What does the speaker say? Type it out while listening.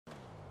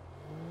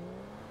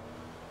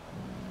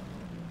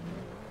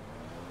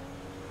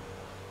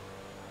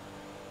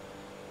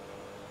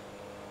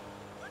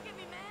at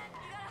me, man.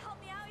 You gotta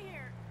help me out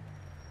here.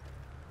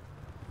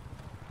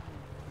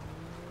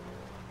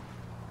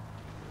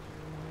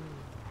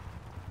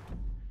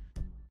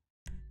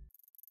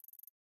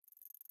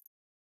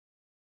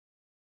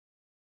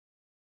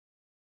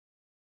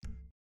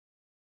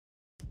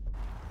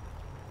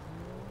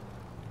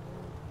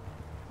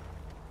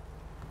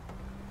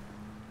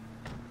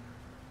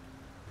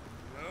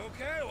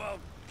 Okay, well,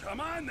 come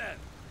on then.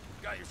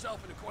 Got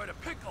yourself into quite a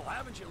pickle,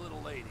 haven't you,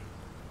 little lady?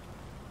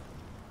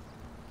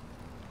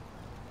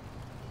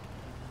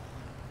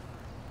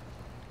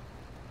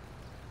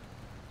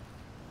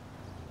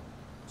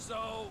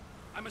 So,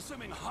 I'm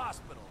assuming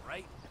hospital,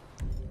 right?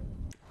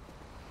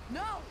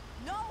 No!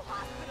 No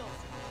hospitals!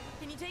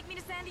 Can you take me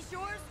to Sandy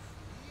Shores?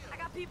 I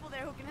got people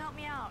there who can help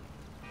me out.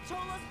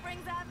 Chola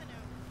Springs Avenue.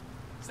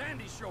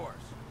 Sandy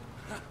Shores.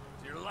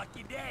 It's your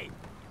lucky day.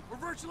 We're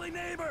virtually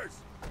neighbors.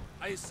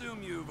 I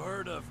assume you've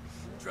heard of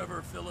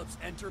Trevor Phillips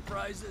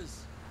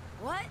Enterprises?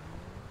 What?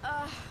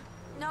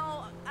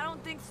 No, I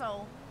don't think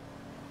so.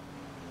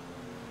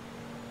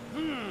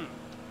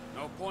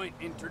 No point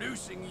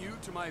introducing you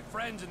to my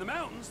friends in the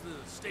mountains,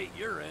 the state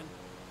you're in.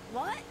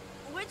 What?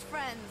 Which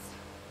friends?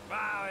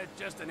 Wow, it's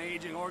just an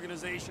aging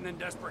organization in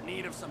desperate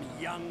need of some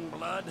young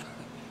blood.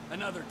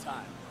 Another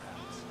time,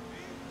 perhaps.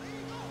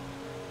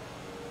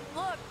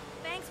 Look,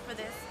 thanks for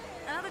this.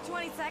 Another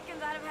 20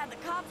 seconds, I'd have had the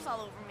cops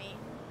all over me.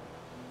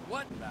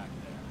 What back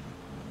there?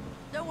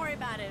 Don't worry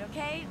about it,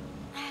 okay?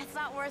 It's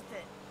not worth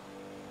it.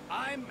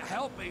 I'm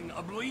helping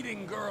a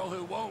bleeding girl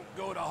who won't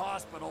go to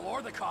hospital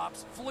or the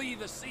cops flee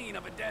the scene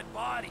of a dead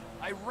body.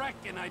 I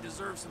reckon I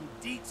deserve some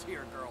deets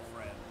here,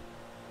 girlfriend.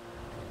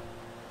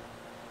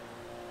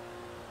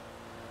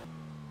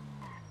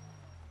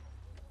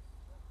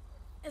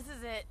 This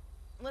is it.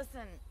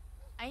 Listen,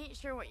 I ain't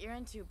sure what you're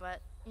into,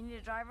 but you need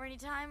a driver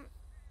anytime?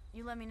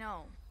 You let me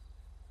know.